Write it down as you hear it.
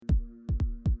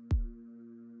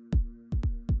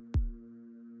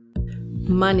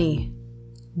money,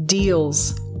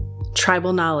 deals,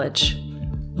 tribal knowledge,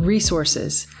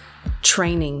 resources,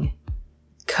 training,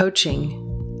 coaching,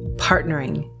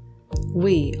 partnering.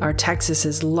 We are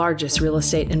Texas's largest real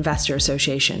estate investor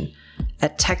association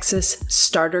at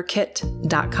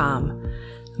texasstarterkit.com.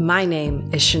 My name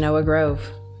is Shanoa Grove.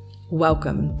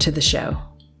 Welcome to the show.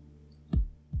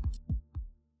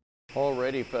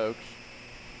 Alrighty, folks.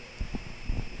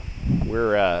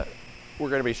 We're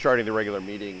going to be starting the regular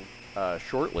meeting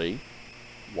shortly.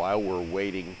 While we're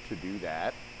waiting to do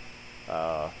that,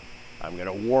 I'm going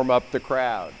to warm up the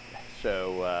crowd.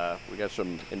 So we got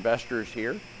some investors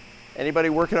here. Anybody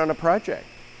working on a project?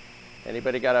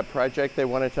 Anybody got a project they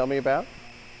want to tell me about?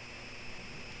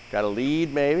 Got a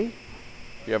lead, maybe? Do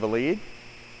you have a lead?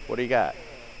 What do you got?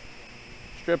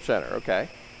 Strip center, okay.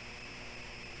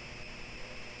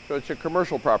 So it's a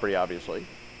commercial property, obviously.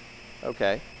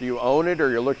 Okay. Do you own it, or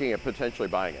you're looking at potentially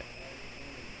buying it?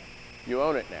 You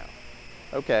own it now.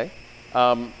 Okay.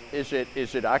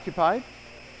 Is it occupied?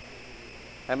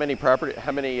 How many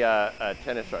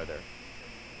tenants are there?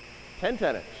 10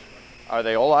 tenants. Are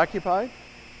they all occupied?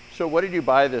 So what did you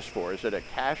buy this for? Is it a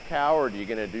cash cow, or are you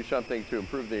going to do something to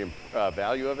improve the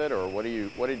value of it, or why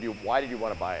did you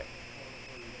want to buy it?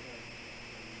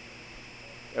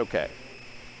 Okay.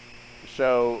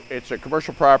 So it's a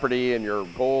commercial property, and your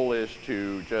goal is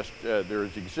to just,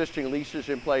 there's existing leases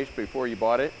in place before you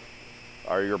bought it?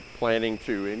 Are you planning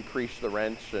to increase the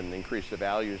rents and increase the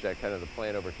value? Is that kind of the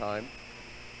plan over time?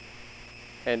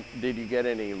 And did you get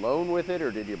any loan with it,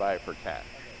 or did you buy it for cash?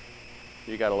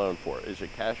 You got a loan for it. Is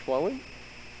it cash flowing?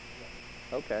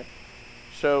 Okay.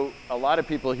 So a lot of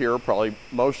people here are probably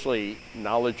mostly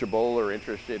knowledgeable or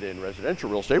interested in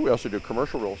residential real estate. We also do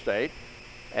commercial real estate.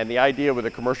 And the idea with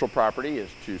a commercial property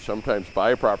is to sometimes buy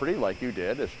a property like you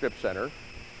did, a strip center,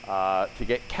 to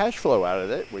get cash flow out of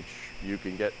it, which you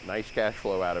can get nice cash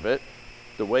flow out of it.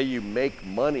 The way you make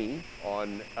money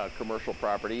on a commercial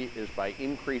property is by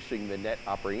increasing the net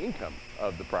operating income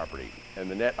of the property. And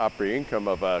the net operating income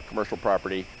of a commercial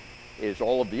property is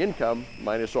all of the income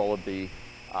minus all of the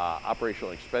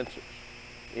operational expenses.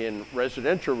 In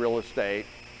residential real estate,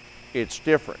 it's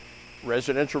different.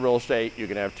 Residential real estate, you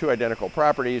can have two identical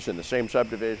properties in the same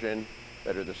subdivision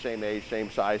that are the same age, same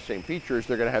size, same features.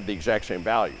 They're going to have the exact same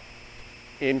value.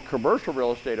 In commercial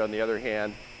real estate, on the other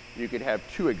hand, you could have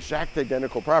two exact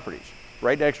identical properties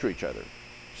right next to each other.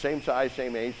 Same size,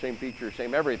 same age, same features,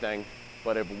 same everything.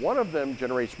 But if one of them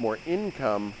generates more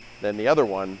income than the other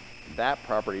one, that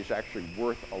property is actually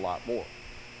worth a lot more.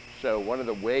 So one of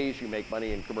the ways you make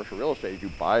money in commercial real estate is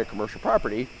you buy a commercial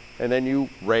property, and then you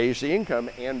raise the income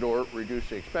and or reduce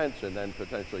the expense, and then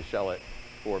potentially sell it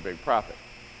for a big profit.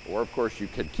 Or of course you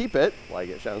could keep it, like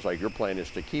it sounds like your plan is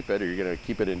to keep it. Are you going to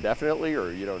keep it indefinitely,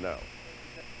 or you don't know?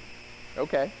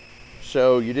 Okay,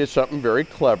 so you did something very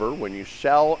clever. When you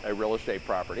sell a real estate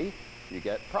property, you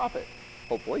get profit.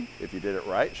 Hopefully, if you did it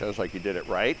right. Sounds like you did it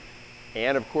right.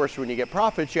 And of course, when you get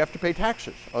profits, you have to pay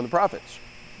taxes on the profits,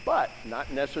 but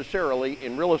not necessarily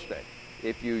in real estate.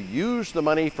 If you use the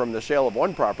money from the sale of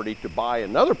one property to buy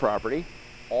another property,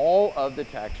 all of the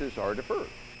taxes are deferred.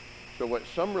 So what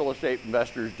some real estate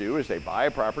investors do is they buy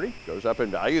a property, goes up in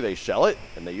value, they sell it,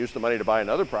 and they use the money to buy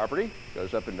another property,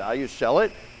 goes up in value, sell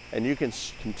it, and you can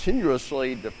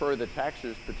continuously defer the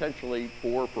taxes potentially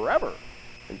for forever,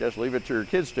 and just leave it to your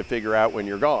kids to figure out when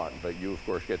you're gone. But you, of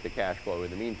course, get the cash flow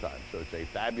in the meantime. So it's a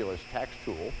fabulous tax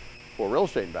tool for real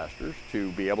estate investors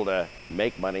to be able to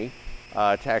make money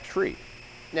tax-free.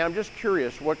 Now, I'm just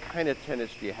curious, what kind of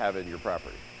tenants do you have in your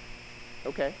property?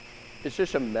 Okay. Is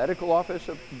this a medical office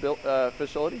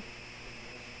facility?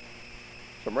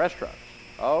 Some restaurants.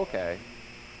 Oh, okay.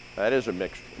 That is a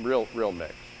mixed, real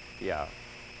mix. Yeah.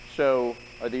 So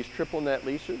are these triple net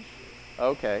leases?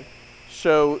 Okay.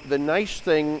 So the nice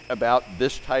thing about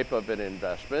this type of an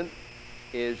investment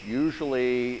is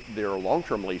usually there are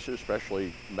long-term leases,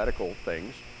 especially medical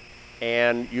things,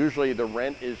 and usually the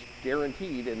rent is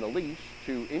guaranteed in the lease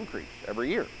to increase every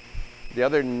year. The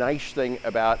other nice thing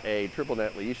about a triple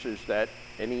net lease is that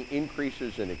any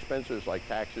increases in expenses like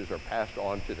taxes are passed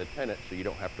on to the tenant, so you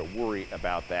don't have to worry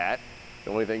about that.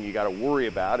 The only thing you got to worry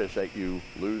about is that you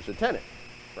lose a tenant,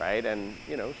 right? And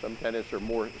you know, some tenants are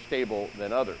more stable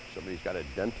than others. Somebody's got a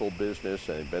dental business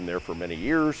and they've been there for many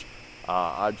years.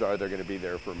 Odds are they're going to be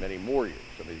there for many more years.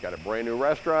 Somebody's got a brand new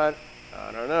restaurant.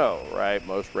 I don't know, right?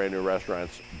 Most brand new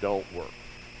restaurants don't work.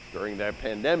 During that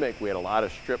pandemic, we had a lot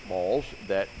of strip malls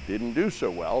that didn't do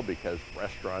so well because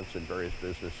restaurants and various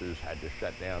businesses had to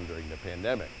shut down during the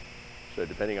pandemic. So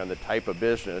depending on the type of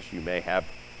business, you may have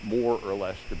more or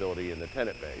less stability in the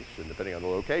tenant base. And depending on the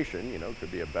location, you know, it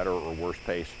could be a better or worse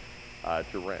pace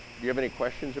to rent. Do you have any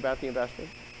questions about the investment?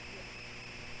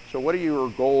 So what are your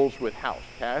goals with house?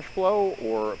 Cash flow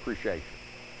or appreciation?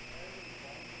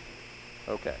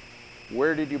 Okay.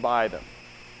 Where did you buy them?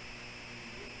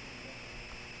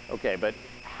 Okay, but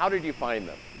how did you find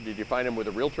them? Did you find them with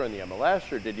a realtor in the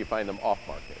MLS or did you find them off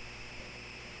market?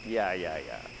 Yeah.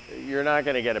 You're not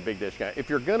going to get a big discount. If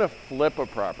you're going to flip a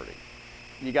property,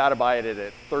 you got to buy it at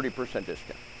a 30%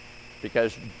 discount.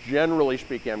 Because generally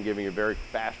speaking, I'm giving you very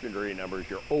fast and dirty numbers.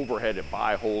 Your overhead to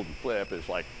buy, hold, and flip is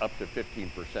like up to 15%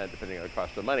 depending on the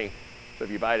cost of money. So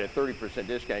if you buy it at 30%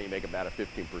 discount, you make about a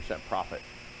 15% profit.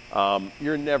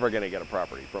 You're never going to get a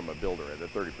property from a builder at a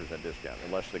 30% discount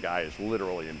unless the guy is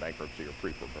literally in bankruptcy or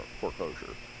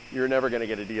pre-foreclosure. You're never going to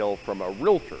get a deal from a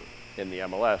realtor in the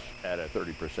MLS at a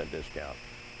 30% discount.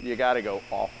 You got to go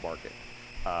off market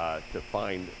to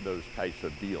find those types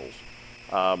of deals.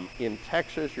 In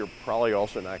Texas, you're probably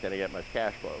also not going to get much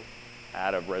cash flow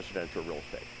out of residential real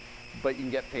estate, but you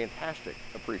can get fantastic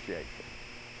appreciation.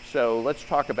 So let's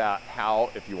talk about how,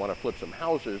 if you want to flip some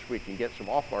houses, we can get some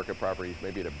off-market properties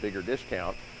maybe at a bigger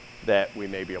discount that we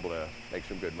may be able to make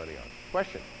some good money on.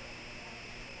 Question?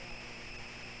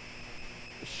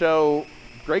 So,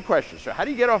 great question. So how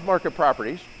do you get off-market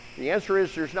properties? The answer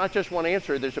is there's not just one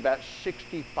answer, there's about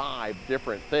 65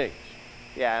 different things.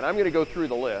 Yeah, and I'm going to go through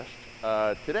the list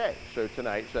today. So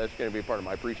tonight, so that's going to be part of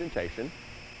my presentation.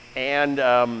 And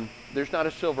there's not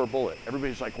a silver bullet.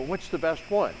 Everybody's like, well, what's the best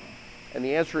one? And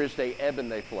the answer is they ebb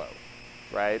and they flow,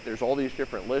 right? There's all these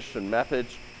different lists and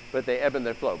methods, but they ebb and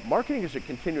they flow. Marketing is a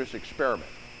continuous experiment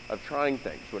of trying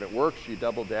things. When it works, you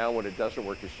double down. When it doesn't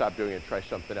work, you stop doing it and try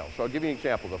something else. So I'll give you an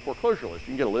example. The foreclosure list. You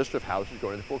can get a list of houses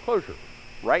going into foreclosure.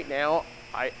 Right now,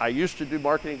 I used to do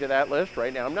marketing to that list.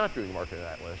 Right now, I'm not doing marketing to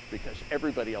that list because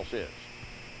everybody else is.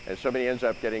 And somebody ends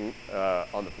up getting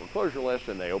on the foreclosure list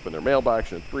and they open their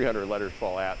mailbox and 300 letters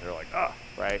fall out and they're like,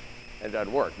 right? And it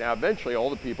doesn't work. Now, eventually, all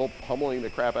the people pummeling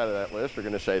the crap out of that list are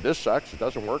going to say, this sucks, it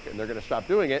doesn't work, and they're going to stop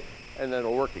doing it, and then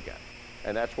it'll work again.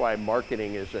 And that's why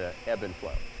marketing is an ebb and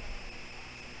flow.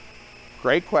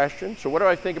 Great question. So what do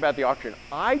I think about the auction?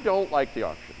 I don't like the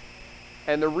auction.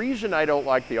 And the reason I don't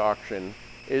like the auction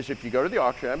is if you go to the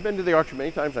auction, I've been to the auction many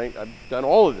times, I've done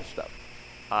all of this stuff.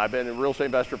 I've been a real estate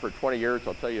investor for 20 years.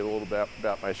 I'll tell you a little bit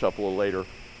about myself a little later.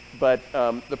 But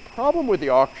the problem with the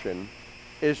auction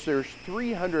is there's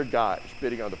 300 guys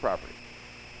bidding on the property.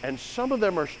 And some of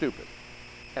them are stupid.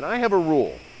 And I have a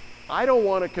rule. I don't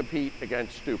want to compete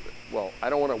against stupid. Well, I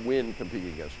don't want to win competing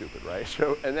against stupid, right?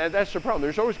 So, and that's the problem.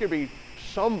 There's always going to be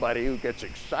somebody who gets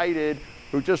excited,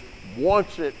 who just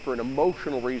wants it for an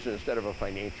emotional reason instead of a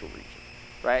financial reason,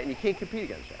 right? And you can't compete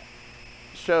against that.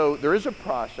 So there is a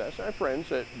process. I have friends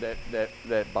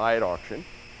that buy at auction.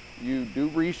 You do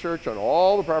research on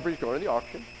all the properties going to the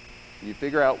auction. You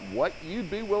figure out what you'd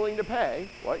be willing to pay,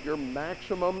 what your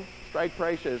maximum strike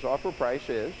price is, offer price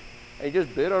is, and you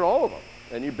just bid on all of them.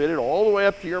 And you bid it all the way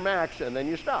up to your max, and then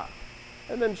you stop.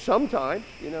 And then sometimes,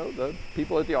 the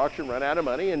people at the auction run out of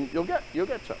money, and you'll get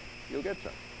some. You'll get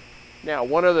some. Now,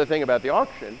 one other thing about the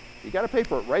auction, you got to pay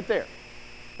for it right there,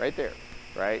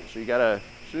 right? So you got to,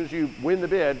 as soon as you win the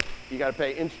bid, you got to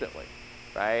pay instantly,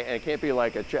 right? And it can't be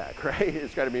like a check, right?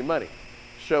 It's got to be money.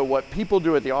 So what people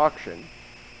do at the auction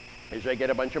is they get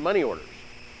a bunch of money orders,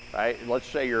 right? Let's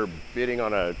say you're bidding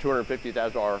on a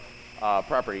 $250,000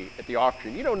 property at the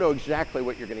auction. You don't know exactly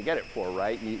what you're going to get it for,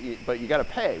 right? But you got to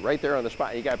pay right there on the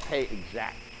spot. You got to pay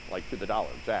exact, like to the dollar,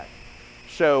 exact.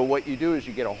 So what you do is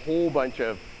you get a whole bunch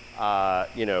of,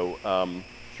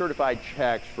 certified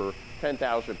checks for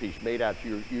 10,000 piece made out to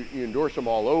you. You endorse them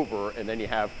all over, and then you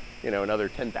have, another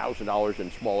 $10,000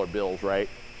 in smaller bills, right?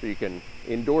 So you can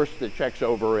endorse the checks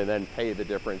over and then pay the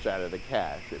difference out of the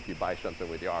cash if you buy something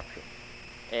with the auction.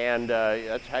 And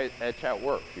that's how it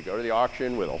works. You go to the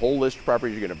auction with a whole list of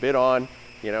properties you're going to bid on,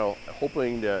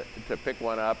 hoping to pick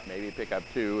one up, maybe pick up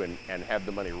two, and have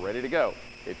the money ready to go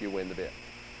if you win the bid.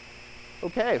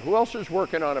 Okay, who else is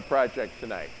working on a project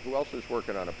tonight? Who else is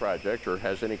working on a project or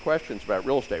has any questions about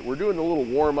real estate? We're doing a little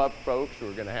warm-up, folks.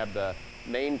 We're going to have the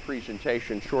main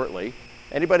presentation shortly.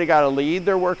 Anybody got a lead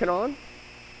they're working on?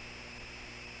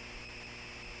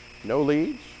 No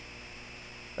leads?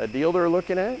 A deal they're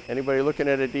looking at? Anybody looking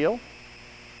at a deal?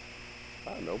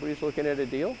 Oh, nobody's looking at a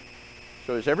deal?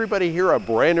 So is everybody here a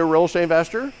brand new real estate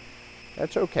investor?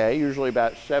 That's okay. Usually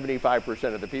about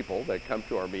 75% of the people that come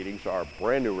to our meetings are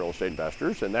brand new real estate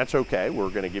investors, and that's okay. We're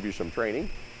going to give you some training,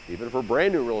 even for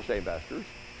brand new real estate investors.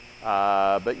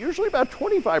 But usually about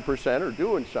 25% are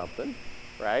doing something,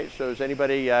 right? So has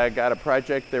anybody got a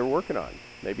project they're working on?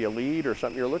 Maybe a lead or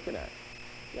something you're looking at?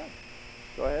 Yeah.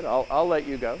 Go ahead. I'll let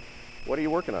you go. What are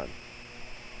you working on?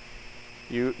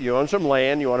 You own some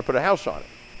land, you want to put a house on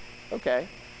it. Okay.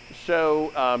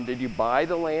 So did you buy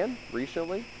the land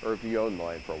recently, or have you owned the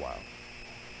land for a while?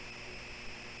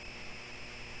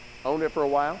 Owned it for a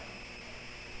while?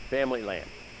 Family land.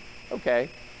 Okay.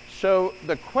 So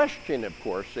the question, of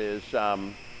course, is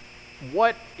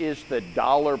what is the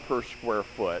dollar per square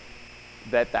foot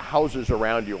that the houses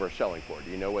around you are selling for? Do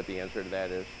you know what the answer to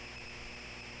that is?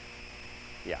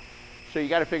 Yeah. So you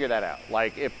got to figure that out.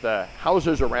 Like if the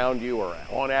houses around you are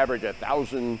on average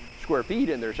 1,000 square feet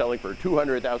and they're selling for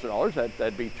 $200,000,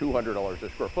 that'd be $200 a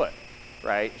square foot,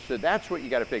 right? So that's what you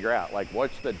got to figure out. Like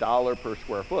what's the dollar per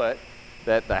square foot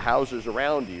that the houses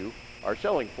around you are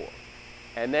selling for?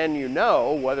 And then you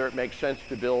know whether it makes sense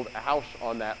to build a house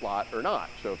on that lot or not.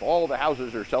 So if all the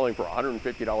houses are selling for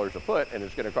 $150 a foot and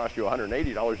it's going to cost you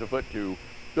 $180 a foot to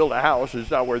build a house,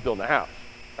 it's not worth building a house,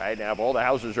 right? Now, if all the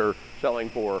houses are selling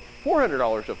for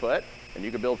 $400 a foot and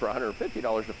you can build for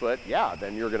 $150 a foot, yeah,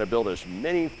 then you're going to build as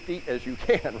many feet as you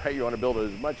can, right? You want to build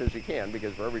as much as you can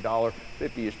because for every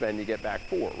 $1.50 you spend, you get back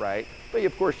 $4, right? But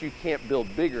of course, you can't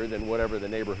build bigger than whatever the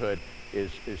neighborhood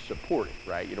is supporting,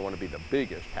 right? You don't want to be the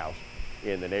biggest house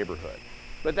in the neighborhood.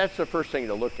 But that's the first thing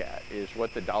to look at is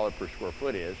what the dollar per square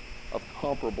foot is of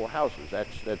comparable houses.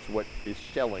 That's what is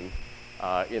selling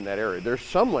in that area. There's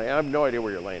some land, I have no idea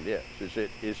where your land is.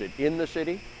 Is it in the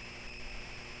city?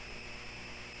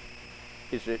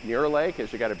 Is it near a lake?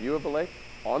 Has it got a view of a lake?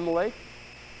 On the lake?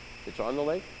 It's on the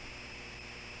lake?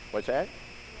 What's that?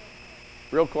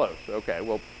 Real close. Okay,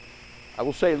 well, I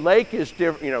will say lake is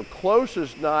different, close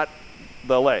is not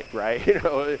the lake,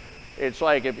 right? It's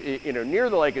like if near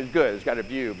the lake is good, it's got a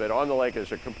view, but on the lake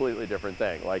is a completely different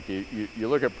thing. Like you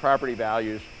look at property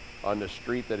values on the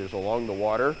street that is along the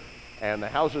water, and the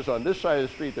houses on this side of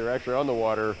the street that are actually on the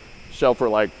water sell for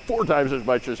like 4 times as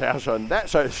much as the house on that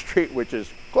side of the street, which is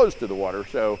close to the water.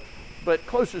 So, but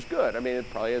close is good. I mean, it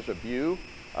probably has a view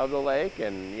of the lake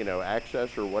and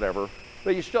access or whatever,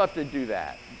 but you still have to do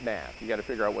that math. You got to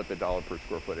figure out what the dollar per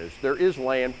square foot is. There is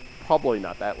land. Probably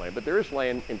not that land, but there is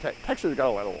land in Texas. Has got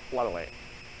a lot of land,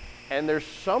 and there's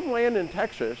some land in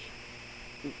Texas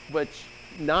that's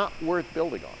not worth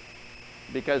building on,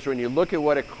 because when you look at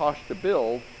what it costs to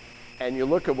build, and you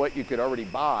look at what you could already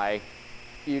buy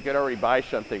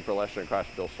something for less than it costs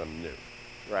to build something new,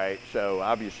 right? So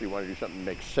obviously you want to do something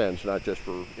that makes sense, not just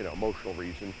for emotional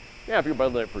reason. Yeah, if you're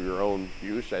building it for your own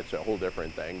use, that's a whole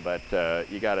different thing. But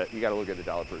you gotta look at the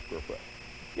dollar per square foot.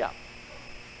 Yeah.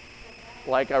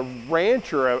 Like a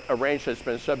ranch or a ranch that's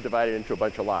been subdivided into a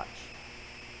bunch of lots.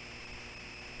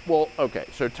 Well, okay,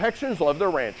 so Texans love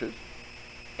their ranches,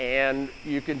 and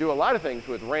you can do a lot of things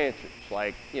with ranches.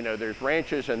 Like, there's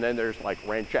ranches and then there's like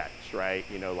ranchettes, right?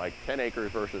 Like 10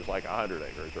 acres versus like 100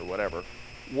 acres or whatever.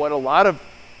 What a lot of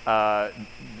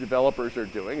developers are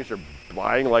doing is they're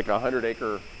buying like a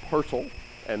 100-acre parcel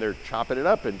and they're chopping it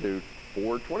up into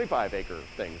 4 25-acre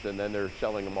things, and then they're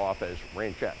selling them off as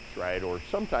ranchettes, right? Or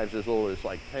sometimes as little as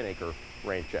like 10-acre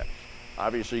ranchettes.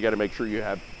 Obviously, you got to make sure you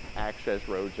have access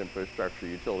roads, infrastructure,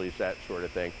 utilities, that sort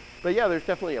of thing. But yeah, there's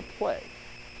definitely a play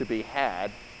to be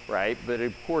had, right? But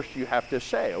of course, you have to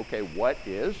say, okay, what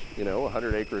is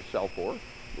 100 acres sell for?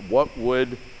 What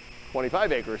would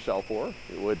 25 acres sell for?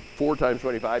 Would 4 times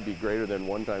 25 be greater than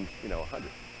 1 times 100?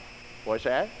 What's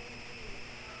that?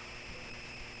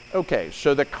 Okay,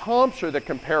 so the comps are the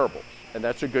comparables, and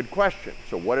that's a good question.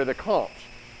 So what are the comps?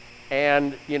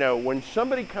 And, when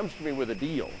somebody comes to me with a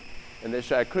deal, and they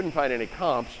say, I couldn't find any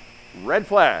comps, red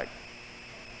flag,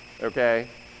 okay?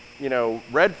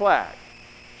 Red flag.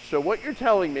 So what you're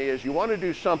telling me is you want to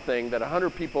do something that 100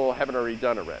 people haven't already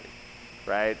done already,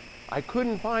 right? I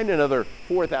couldn't find another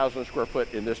 4,000 square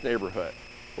foot in this neighborhood.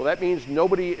 Well, that means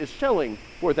nobody is selling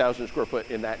 4,000 square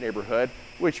foot in that neighborhood,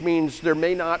 which means there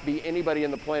may not be anybody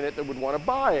on the planet that would want to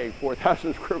buy a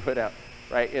 4,000 square foot house,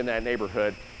 right, in that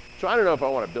neighborhood. So I don't know if I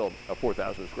want to build a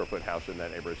 4,000 square foot house in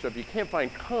that neighborhood. So if you can't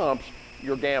find comps,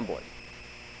 you're gambling.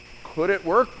 Could it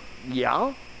work?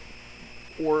 Yeah.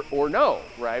 Or no,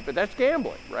 right? But that's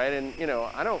gambling, right? And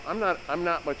I'm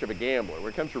not much of a gambler.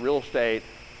 When it comes to real estate,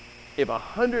 if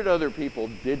 100 other people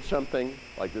did something,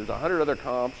 like there's 100 other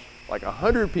comps, like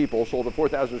 100 people sold a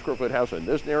 4,000 square foot house in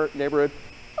this neighborhood,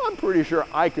 I'm pretty sure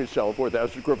I could sell a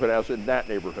 4,000 square foot house in that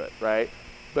neighborhood, right?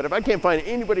 But if I can't find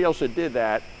anybody else that did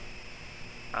that,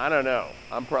 I don't know,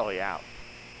 I'm probably out.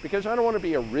 Because I don't want to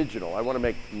be original, I want to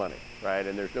make money, right?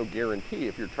 And there's no guarantee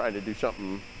if you're trying to do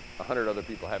something 100 other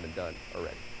people haven't done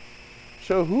already.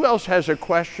 So who else has a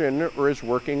question or is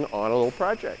working on a little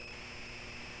project?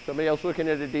 Somebody else looking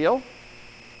at a deal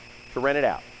to rent it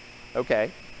out? Okay.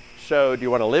 So do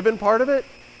you want to live in part of it?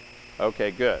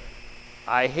 Okay, good.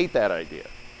 I hate that idea.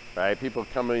 right? People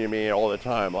come to me all the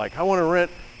time, like, I want to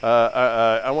rent,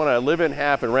 I want to live in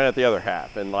half and rent at the other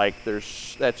half. And like,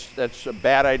 that's a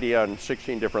bad idea on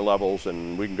 16 different levels,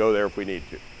 and we can go there if we need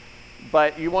to.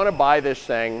 But you want to buy this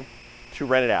thing to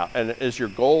rent it out. And is your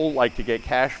goal like to get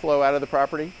cash flow out of the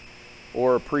property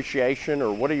or appreciation,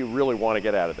 or what do you really want to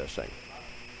get out of this thing?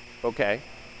 Okay.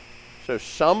 So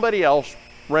somebody else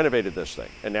renovated this thing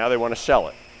and now they want to sell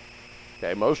it.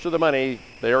 Okay. Most of the money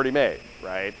they already made,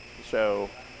 right? So,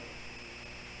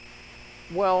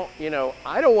 well,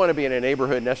 I don't want to be in a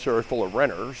neighborhood necessarily full of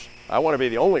renters. I want to be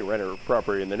the only renter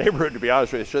property in the neighborhood, to be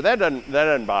honest with you. So that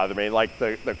doesn't bother me. Like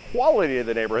the quality of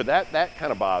the neighborhood, that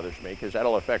kind of bothers me because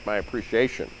that'll affect my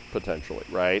appreciation potentially,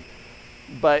 right?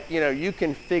 But you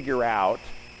can figure out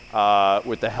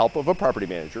with the help of a property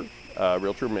manager,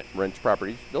 Realtor Rents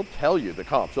Properties, they'll tell you the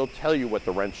comps. They'll tell you what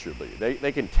the rents should be.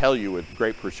 They can tell you with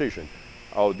great precision,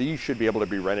 oh, these should be able to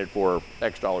be rented for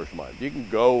X dollars a month. You can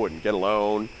go and get a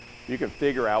loan. You can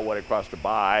figure out what it costs to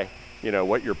buy,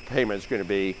 what your payment is going to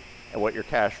be and what your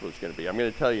cash flow is going to be. I'm going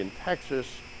to tell you, in Texas,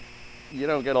 you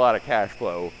don't get a lot of cash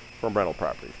flow from rental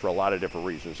properties for a lot of different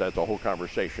reasons. That's a whole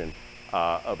conversation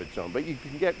of its own. But you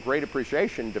can get great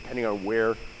appreciation depending on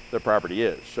where the property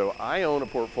is. So I own a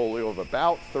portfolio of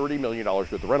about $30 million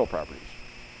worth of rental properties.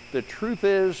 The truth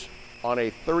is, on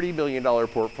a $30 million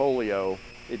portfolio,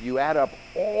 if you add up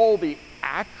all the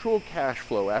actual cash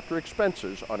flow after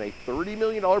expenses on a $30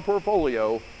 million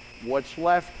portfolio, what's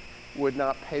left would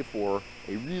not pay for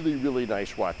a really, really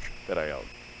nice watch that I own.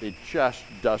 It just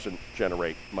doesn't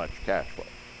generate much cash flow.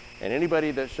 And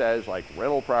anybody that says like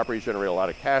rental properties generate a lot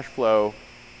of cash flow,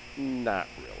 not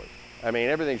really. I mean,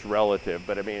 everything's relative,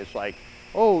 but I mean, it's like,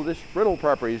 oh, this rental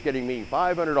property is getting me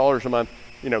 $500 a month,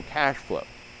 cash flow,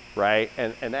 right?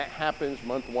 And that happens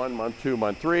month 1, month 2,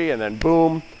 month 3, and then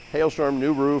boom, hailstorm,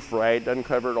 new roof, right? Doesn't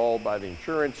cover it all by the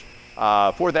insurance.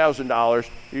 $4,000,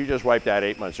 you just wiped out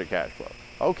 8 months of cash flow.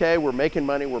 Okay, we're making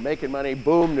money,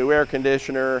 boom, new air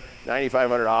conditioner,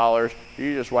 $9,500,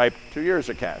 you just wiped 2 years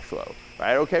of cash flow,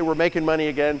 right? Okay, we're making money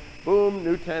again, boom,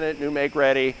 new tenant, new make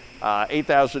ready,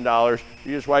 $8,000,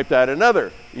 you just wiped out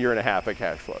another year and a half of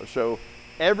cash flow. So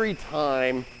every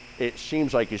time it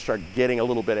seems like you start getting a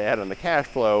little bit ahead on the cash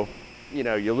flow,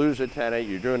 you lose a tenant,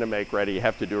 you're doing a make ready, you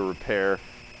have to do a repair.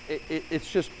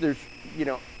 It's just,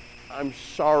 I'm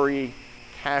sorry,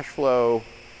 cash flow,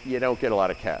 you don't get a lot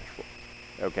of cash flow.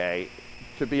 Okay,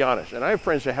 to be honest. And I have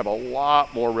friends that have a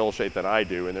lot more real estate than I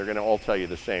do, and they're going to all tell you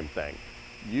the same thing.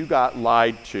 You got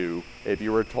lied to if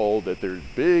you were told that there's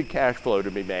big cash flow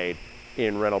to be made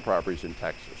in rental properties in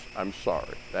Texas. I'm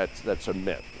sorry, that's a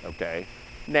myth, okay?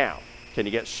 Now, can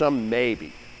you get some?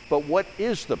 Maybe. But what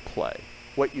is the play?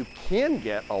 What you can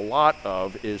get a lot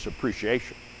of is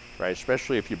appreciation, right?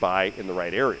 Especially if you buy in the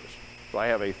right areas. So I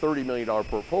have a $30 million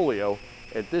portfolio.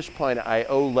 At this point, I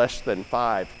owe less than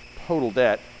 5 total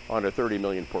debt on a $30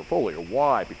 million portfolio.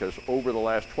 Why? Because over the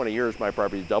last 20 years, my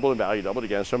property doubled in value, doubled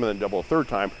again, some of them doubled a third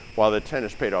time, while the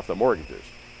tenants paid off the mortgages.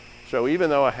 So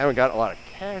even though I haven't gotten a lot of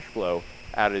cash flow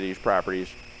out of these properties,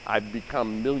 I've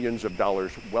become millions of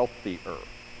dollars wealthier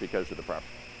because of the property.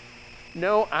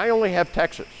 No, I only have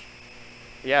Texas.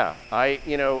 Yeah,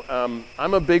 I'm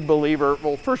a big believer.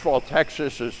 Well, first of all,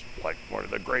 Texas is like one of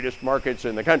the greatest markets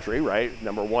in the country, right?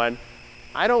 Number one.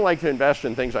 I don't like to invest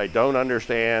in things I don't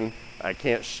understand, I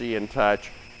can't see and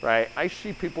touch, right? I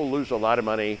see people lose a lot of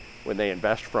money when they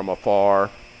invest from afar.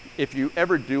 If you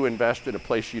ever do invest in a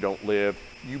place you don't live,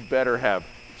 you better have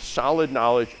solid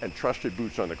knowledge and trusted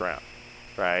boots on the ground,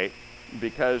 right?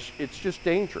 Because it's just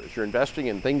dangerous. You're investing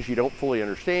in things you don't fully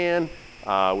understand,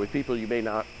 with people you may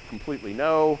not completely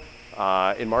know,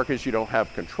 in markets you don't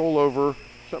have control over.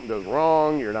 Something goes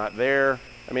wrong, you're not there.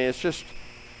 I mean, it's just,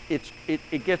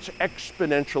 it gets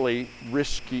exponentially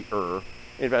riskier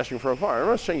investing from afar. I'm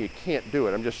not saying you can't do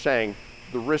it. I'm just saying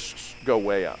the risks go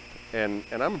way up. And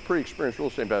I'm a pretty experienced real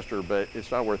estate investor, but it's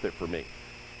not worth it for me.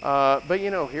 But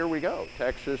here we go.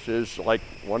 Texas is like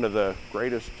one of the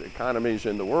greatest economies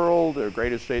in the world, the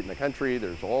greatest state in the country.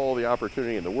 There's all the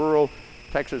opportunity in the world.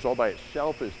 Texas all by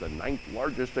itself is the 9th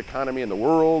largest economy in the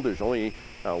world. There's only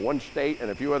one state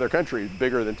and a few other countries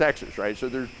bigger than Texas, right? So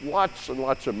there's lots and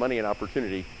lots of money and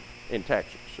opportunity in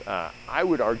Texas. I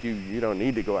would argue you don't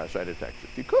need to go outside of Texas.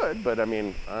 You could, but I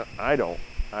mean, I don't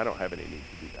have any need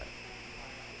to do that.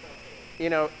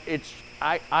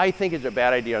 I think it's a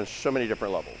bad idea on so many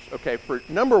different levels. Okay, for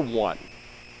number one,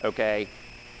 okay,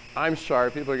 I'm sorry,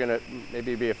 people are gonna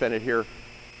maybe be offended here.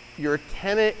 Your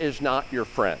tenant is not your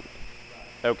friend,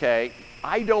 okay?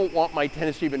 I don't want my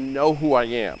tenants to even know who I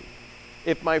am.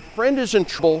 If my friend is in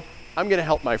trouble, I'm gonna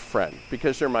help my friend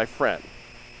because they're my friend.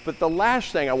 But the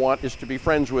last thing I want is to be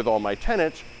friends with all my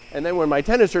tenants. And then when my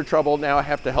tenants are in trouble, now I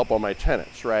have to help all my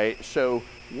tenants, right? So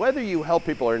whether you help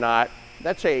people or not,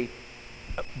 that's a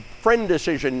friend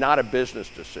decision, not a business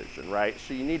decision, right?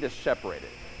 So you need to separate it,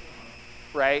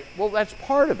 right? Well, that's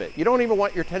part of it. You don't even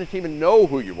want your tenant to even know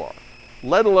who you are,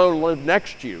 let alone live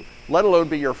next to you, let alone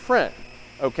be your friend,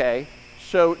 okay?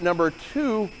 So number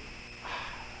two,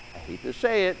 I hate to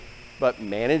say it, but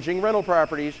managing rental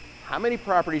properties, how many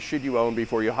properties should you own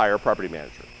before you hire a property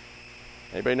manager?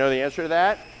 Anybody know the answer to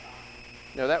that?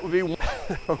 No, that would be one.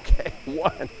 Okay,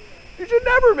 one. You should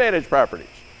never manage properties.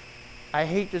 I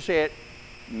hate to say it,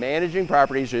 managing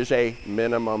properties is a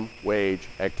minimum wage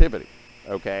activity,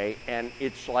 okay? And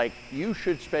it's like you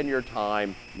should spend your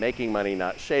time making money,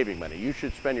 not saving money. You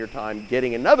should spend your time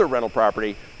getting another rental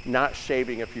property, not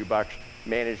saving a few bucks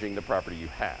managing the property you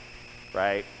have,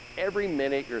 right? Every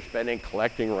minute you're spending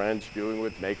collecting rents, doing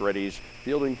with make-readies,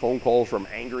 fielding phone calls from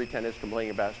angry tenants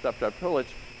complaining about stuffed up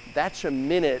toilets, that's a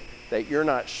minute that you're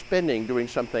not spending doing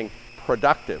something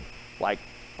productive, like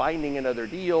finding another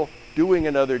deal, doing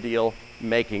another deal,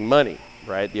 making money,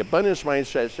 right? The abundance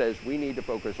mindset says we need to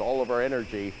focus all of our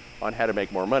energy on how to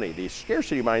make more money. The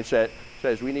scarcity mindset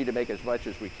says we need to make as much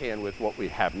as we can with what we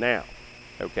have now,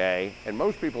 okay? And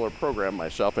most people are programmed,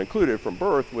 myself included, from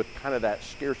birth with kind of that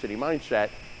scarcity mindset.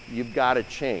 You've got to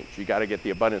change. You got to get the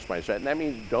abundance mindset. And that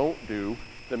means don't do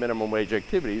the minimum wage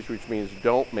activities, which means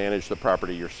don't manage the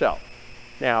property yourself.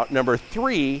 Now, number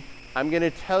three, I'm going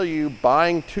to tell you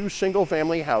buying 2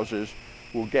 single-family houses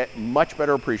will get much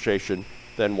better appreciation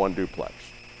than 1 duplex.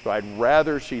 So I'd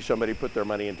rather see somebody put their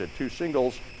money into 2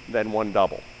 singles than 1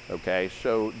 double, okay?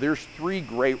 So there's 3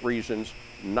 great reasons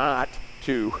not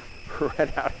to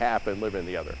rent out half and live in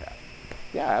the other half.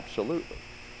 Yeah, absolutely.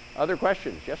 Other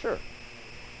questions? Yes, sir.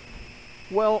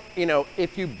 Well, you know,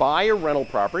 if you buy a rental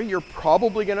property, you're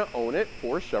probably going to own it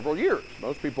for several years.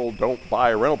 Most people don't buy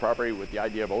a rental property with the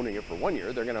idea of owning it for 1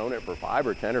 year. They're going to own it for 5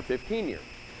 or 10 or 15 years.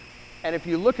 And if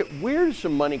you look at where does the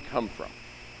money come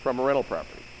from a rental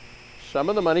property? Some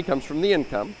of the money comes from the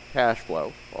income, cash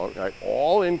flow,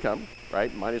 all income,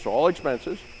 right, minus all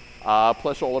expenses,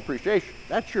 plus all appreciation.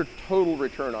 That's your total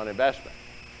return on investment,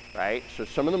 right? So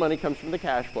some of the money comes from the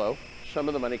cash flow, some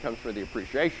of the money comes from the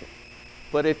appreciation.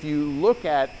 But if you look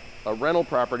at a rental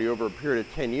property over a period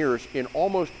of 10 years, in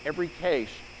almost every case,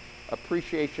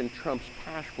 appreciation trumps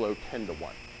cash flow 10 to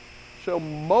 1. So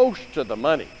most of the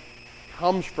money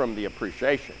comes from the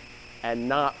appreciation and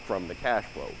not from the cash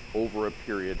flow over a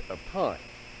period of time.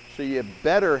 So you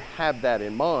better have that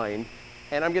in mind.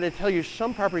 And I'm going to tell you,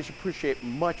 some properties appreciate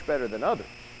much better than others,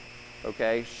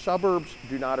 okay? Suburbs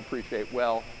do not appreciate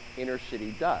well, inner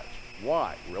city does.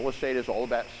 Why? Real estate is all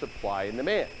about supply and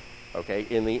demand. Okay,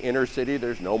 in the inner city,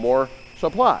 there's no more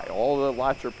supply. All the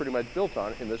lots are pretty much built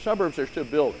on. In the suburbs, they're still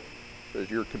building.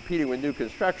 Because you're competing with new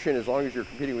construction. As long as you're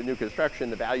competing with new construction,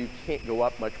 the value can't go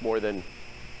up much more than,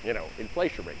 you know,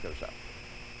 inflation rate goes up.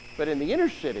 But in the inner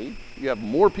city, you have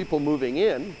more people moving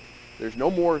in. There's no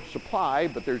more supply,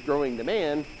 but there's growing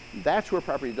demand. That's where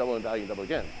property double in value and double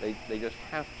again. They just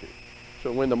have to.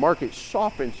 So when the market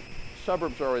softens,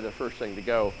 suburbs are the first thing to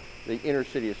go. The inner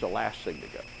city is the last thing to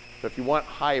go. So if you want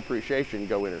high appreciation,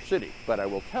 go inner city. But I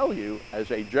will tell you,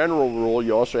 as a general rule,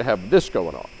 you also have this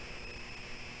going on.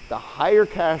 The higher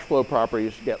cash flow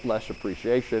properties get less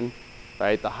appreciation,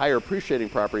 right? The higher appreciating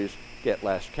properties get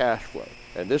less cash flow.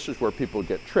 And this is where people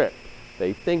get tricked.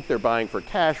 They think they're buying for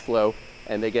cash flow,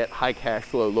 and they get high cash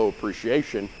flow, low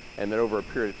appreciation, and then over a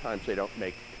period of time,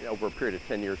 over a period of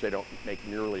 10 years, they don't make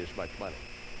nearly as much money.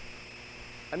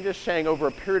 I'm just saying over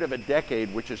a period of a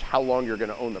decade, which is how long you're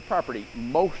going to own the property,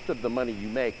 most of the money you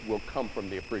make will come from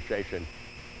the appreciation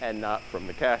and not from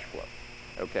the cash flow,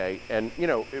 okay? And, you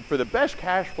know, for the best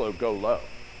cash flow, go low.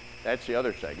 That's the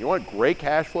other thing. You want great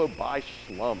cash flow? Buy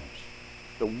slums.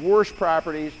 The worst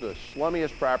properties, the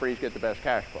slummiest properties get the best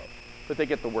cash flow, but they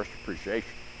get the worst appreciation.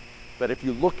 But if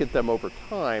you look at them over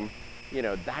time, you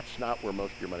know, that's not where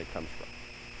most of your money comes from.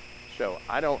 So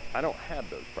I don't have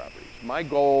those properties. My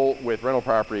goal with rental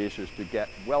properties is to get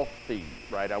wealthy,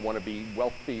 right? I want to be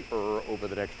wealthier over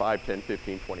the next 5, 10,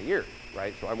 15, 20 years,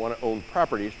 right? So I want to own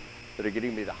properties that are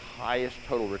getting me the highest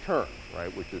total return,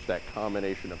 right? Which is that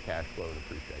combination of cash flow and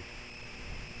appreciation.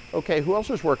 Okay, who else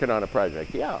is working on a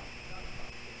project? Yeah.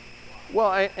 Well,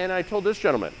 I told this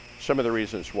gentleman some of the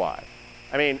reasons why.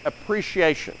 I mean,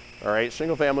 appreciation, all right?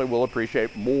 Single family will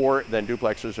appreciate more than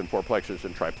duplexes and fourplexes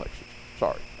and triplexes.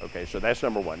 Sorry, okay, so that's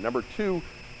number one. Number two,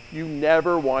 you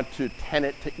never want to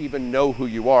tenant to even know who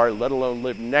you are, let alone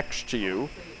live next to you,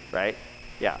 right?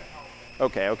 Yeah,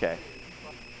 okay.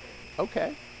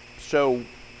 So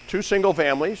 2 single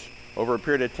families, over a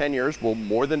period of 10 years will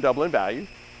more than double in value.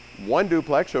 One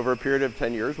duplex over a period of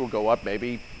 10 years will go up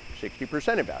maybe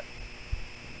 60% in value.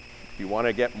 Do you want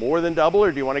to get more than double,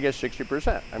 or do you want to get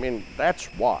 60%? I mean, that's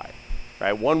why,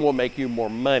 right? One will make you more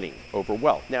money over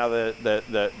wealth. Now, the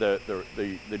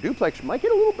duplex might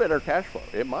get a little better cash flow.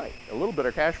 It might, a little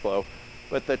better cash flow,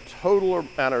 but the total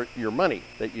amount of your money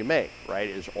that you make, right,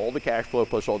 is all the cash flow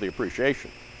plus all the appreciation.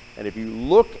 And if you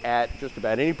look at just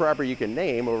about any property you can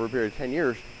name over a period of 10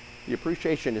 years, the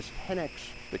appreciation is 10x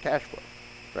the cash flow,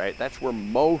 right? That's where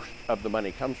most of the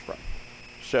money comes from.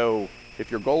 So if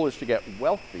your goal is to get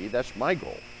wealthy, that's my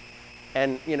goal.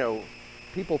 And, you know,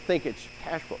 people think it's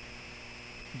cash flow.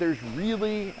 There's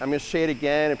really, I'm going to say it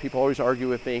again, and people always argue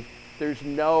with me, there's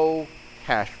no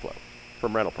cash flow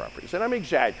from rental properties. And I'm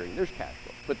exaggerating, there's cash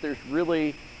flow, but there's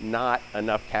really not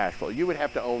enough cash flow. You would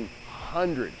have to own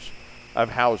hundreds of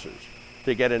houses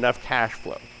to get enough cash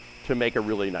flow to make a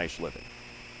really nice living,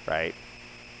 right?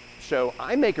 So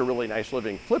I make a really nice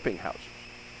living flipping houses.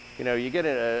 You know, you get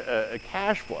a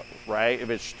cash flow, right? If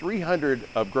it's 300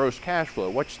 of gross cash flow,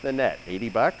 what's the net? 80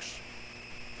 bucks?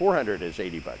 400 is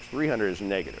 80 bucks. 300 is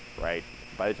negative, right?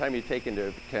 By the time you take into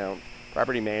account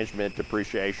property management,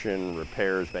 depreciation,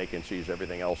 repairs, vacancies,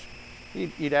 everything else,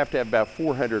 you'd have to have about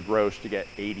 400 gross to get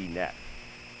 80 net.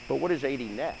 But what is 80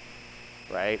 net,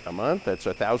 right? A month? That's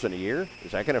 $1,000 a year.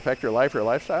 Is that going to affect your life or your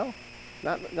lifestyle?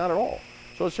 Not at all.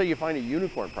 So let's say you find a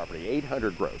unicorn property,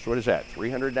 800 gross. What is that?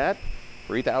 300 net?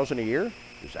 3,000 a year?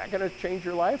 Is that going to change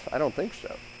your life? I don't think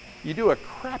so. You do a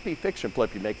crappy fix and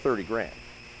flip, you make 30 grand.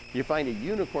 You find a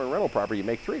unicorn rental property, you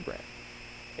make 3 grand.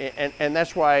 And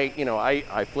that's why, you know,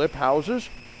 I flip houses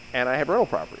and I have rental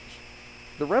properties.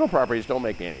 The rental properties don't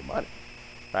make me any money,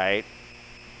 right?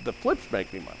 The flips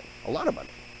make me money, a lot of money,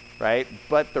 right?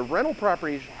 But the rental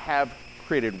properties have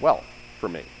created wealth for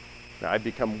me. Now, I've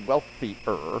become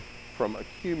wealthier from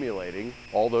accumulating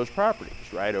all those properties,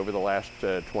 right, over the last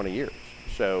 20 years.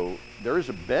 So there is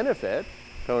a benefit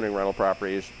to owning rental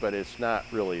properties, but it's not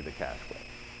really the cash flow.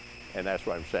 And that's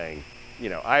what I'm saying. You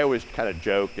know, I always kind of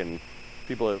joke, and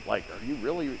people are like, are you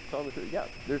really telling the truth? Yeah,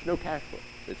 there's no cash flow.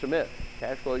 It's a myth.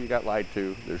 Cash flow, you got lied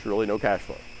to. There's really no cash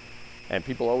flow. And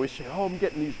people always say, oh, I'm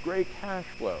getting these great cash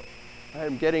flow.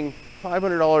 I'm getting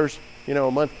 $500, you know,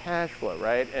 a month cash flow,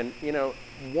 right? And, you know,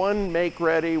 one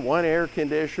make-ready, one air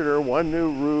conditioner, one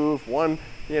new roof, one,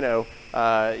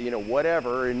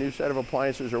 whatever, a new set of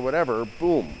appliances or whatever,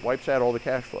 boom, wipes out all the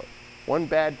cash flow. One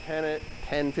bad tenant,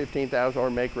 $10,000,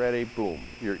 $15,000 make-ready, boom.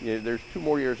 There's 2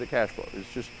 more years of cash flow.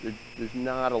 It's just, there's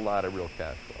not a lot of real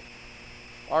cash flow.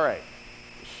 All right,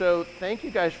 so thank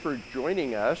you guys for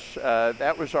joining us.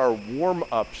 That was our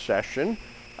warm-up session.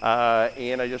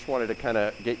 And I just wanted to kind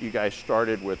of get you guys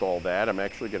started with all that. I'm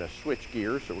actually going to switch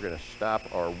gears, so we're going to stop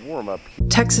our warm-up.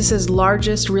 Texas's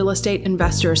largest real estate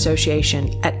investor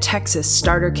association at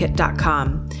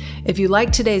texasstarterkit.com. If you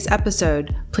like today's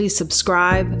episode, please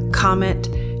subscribe, comment,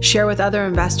 share with other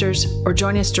investors, or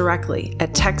join us directly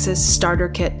at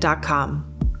texasstarterkit.com.